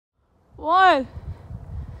1.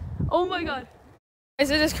 Oh my God.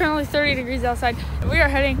 Guys, it is currently 30 degrees outside, and we are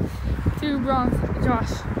heading to Bronze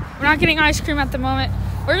Josh. We're not getting ice cream at the moment.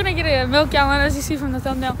 We're gonna get a milk gallon, as you see from the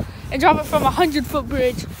thumbnail, and drop it from a 100-foot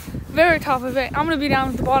bridge, very top of it. I'm gonna be down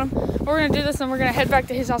at the bottom. We're gonna do this, and we're gonna head back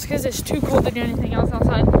to his house because it's too cold to do anything else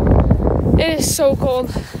outside. It is so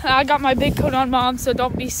cold. I got my big coat on, Mom, so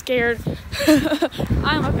don't be scared.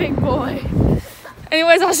 I'm a big boy.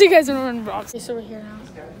 Anyways, I'll see you guys when we're in Bronx. So we're here now.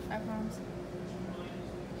 I promise.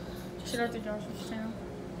 Should I have to Josh's channel?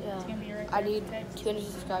 Yeah. It's gonna be right there. I need 200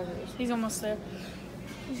 subscribers. He's almost there.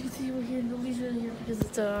 As you can see, we're here. Nobody's really here because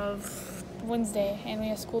it's Wednesday and we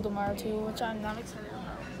have school tomorrow too, which I'm not excited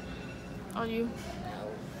about. Are you?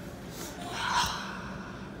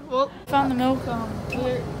 Well, found the milk.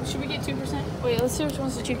 Should we get 2%? Wait, let's see which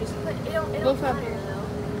one's the cheapest. Both have here though.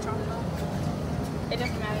 It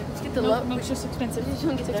doesn't matter. Let's get the milk's just expensive. You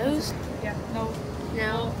don't get those? Yeah. No. No.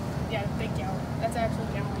 Well, yeah, big gallon. That's actually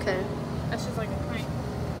a gallon. Okay. That's just like a pint.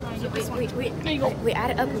 Wait. There you go. Wait,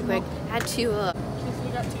 add it up real quick. Add 2 up. If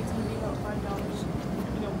we got 2, it's gonna be about $5.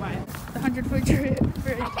 We go buy it. The 100-foot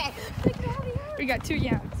bridge. We got 2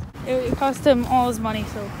 gallons. It cost him all his money,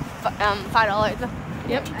 so. $5.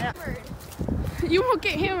 Yep. You won't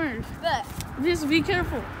get hammered. But Just be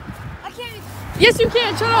careful. I can't. Yes, you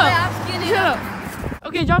can. Shut up. I'm skinny. Shut up.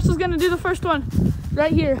 Okay, Josh is gonna do the first one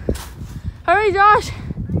right here. Hurry, Josh.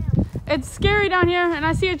 It's scary down here, and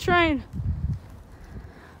I see a train.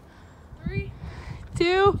 3,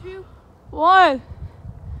 2, 1.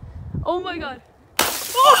 Oh my God.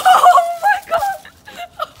 Oh my God.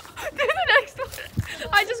 Do the next one.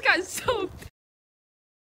 I just got soaked.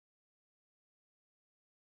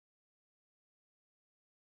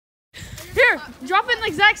 Here, drop it in the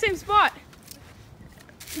exact same spot.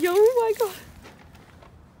 Yo, oh my God.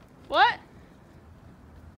 What?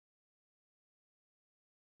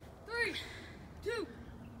 3, 2.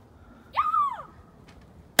 Yeah!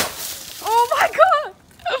 Oh my God.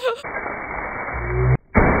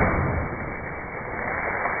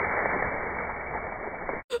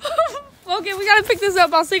 Okay, we gotta pick this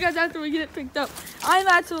up. I'll see you guys after we get it picked up. I'm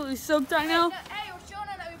absolutely soaked right now. Hey, show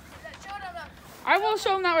them that. I will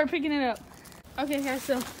show them that we're picking it up. Okay, guys,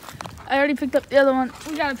 so I already picked up the other one.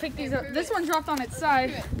 We gotta pick these up. This one dropped on its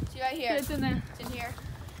side. See right here. It's in there. It's in here.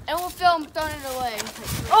 And we'll film throwing it away.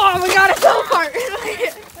 Oh my God, it fell apart.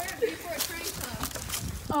 Before a train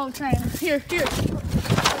comes. Oh, train. Here.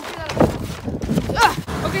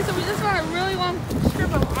 Okay, so we just found a really long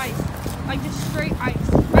strip of ice. Like just straight ice.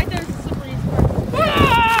 Right there's the slippery part.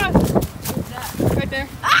 Ah! Right there.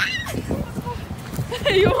 Ah!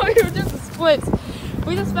 You're just a splits.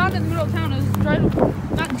 We just found it in the middle of town. It was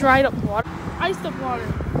not dried up water. Iced up water.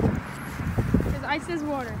 Because ice is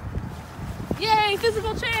water. Yay,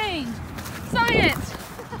 physical change. Science.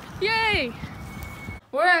 Yay.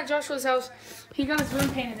 We're at Joshua's house. He got his room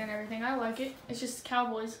painted and everything. I like it. It's just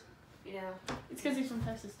Cowboys. Yeah. It's because he's from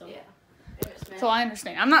Texas though. Yeah. So I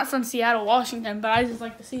understand. I'm not from Seattle, Washington, but I just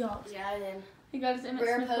like the Seahawks. Yeah, then. He got his Emmett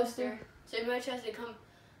Rare Smith poster. So everybody tries to come.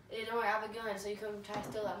 They don't have a gun, so you come try to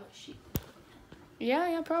steal that much sheep.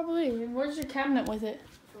 Yeah, probably. Where's your cabinet with it?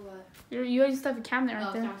 For what? You used to have a cabinet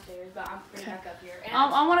right there. Downstairs, but I'm bringing back up here. And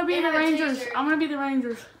I want to be and the I have a Rangers. taser. I want to be the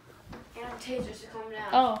Rangers. And I have tasers to calm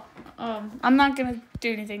down. Oh, I'm not gonna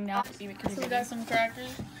do anything now. So we got some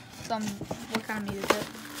crackers. What kind of meat is it?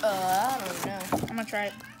 I don't know. I'm gonna try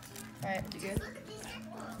it. Alright, is it good?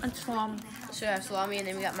 It's salami. So I have salami, and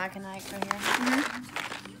then we got mac and eggs right here.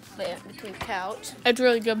 Mm-hmm. Between couch. It's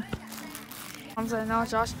really good. I'm saying now,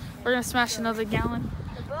 Josh, we're gonna smash another gallon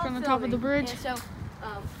from the top of the bridge. So,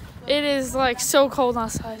 It is like so cold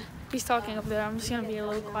outside. He's talking up there. I'm just gonna be a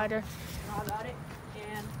little quieter. all about it,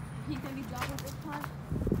 and he's gonna be jobbing this time.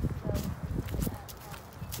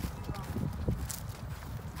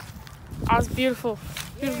 That was beautiful.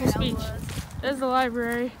 Beautiful speech. There's the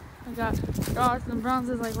library. I got Josh and Bronze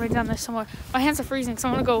is like right down there somewhere. My hands are freezing, so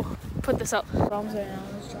I'm gonna go put this up. Bronze right now.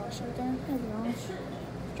 There's Josh right there. Hey, Bronze.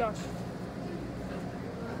 Josh.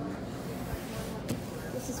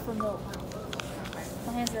 This is for milk.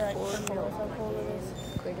 My hands are like purple. That's how cold it is.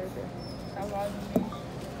 That bothers me.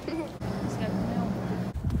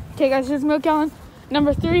 Okay, guys, here's milk gallon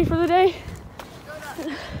number 3 for the day.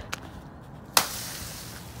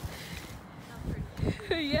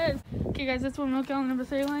 Yes. Okay, guys, that's what milk gallon number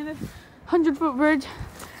 3 landed. 100-foot bridge.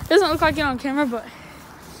 Doesn't look like it on camera, but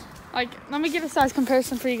like, let me get a size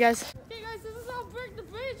comparison for you guys. Okay, guys, this is how big the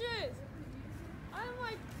bridge is. I'm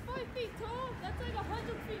like 5 feet tall. That's like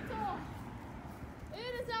 100 feet tall.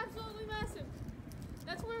 It is absolutely massive.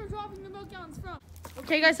 That's where we're dropping the milk gallons from.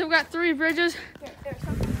 Okay, guys, so we've got 3 bridges.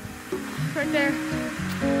 Right there.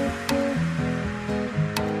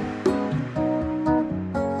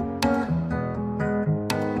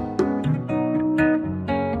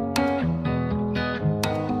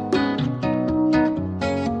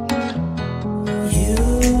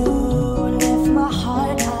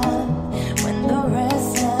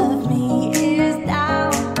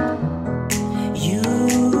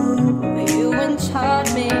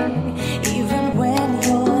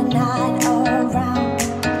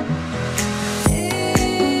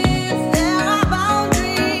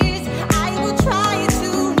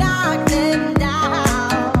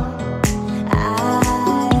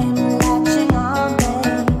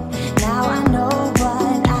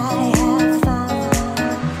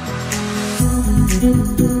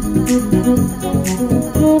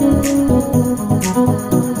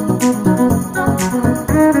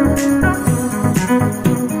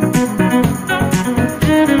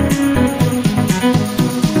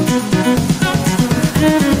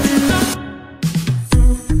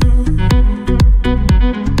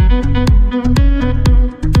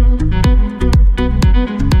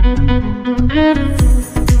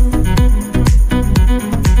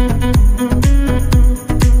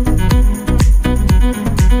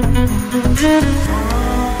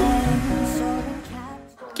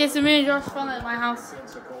 Okay, so me and Josh found at my house.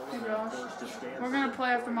 Hey Josh, we're gonna play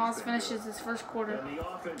after Miles finishes his first quarter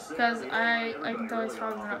because I can tell he's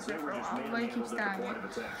probably not here for a while, but he keeps dying it.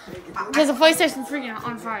 Because the PlayStation's freaking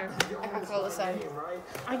on fire. I call this side.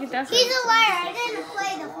 I get that. He's a liar. I didn't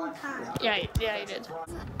play the whole time. Yeah, he did.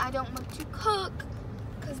 I don't want to cook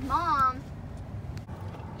because Mom,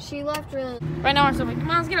 she left really. Right now, we're still like,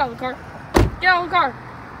 Miles, get out of the car. Get out of the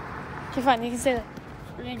car. Okay, fine. You can stay there.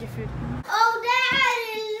 We're gonna get food. Oh,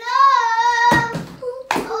 Daddy, no!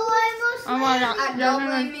 Oh my God. I don't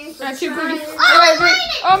blame me for That's too trying. pretty.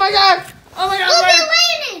 Oh, Oh my God. Oh my God. Look, Wait.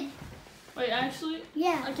 it landed! Wait, actually,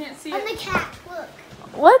 Yeah. I can't see On it. the cat, look.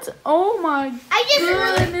 What? Oh my I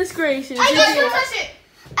just goodness gracious. I just touch it.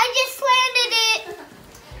 landed it.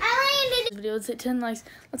 I landed it. Video. Let's hit 10 likes.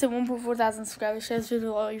 Let's hit 1.4 thousand subscribers. Share this video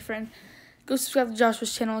with all your friends. Go subscribe to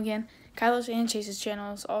Joshua's channel again. Kylo's and Chase's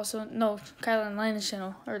channels also. No, Kylo and Landon's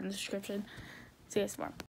channel are in the description. See you guys tomorrow.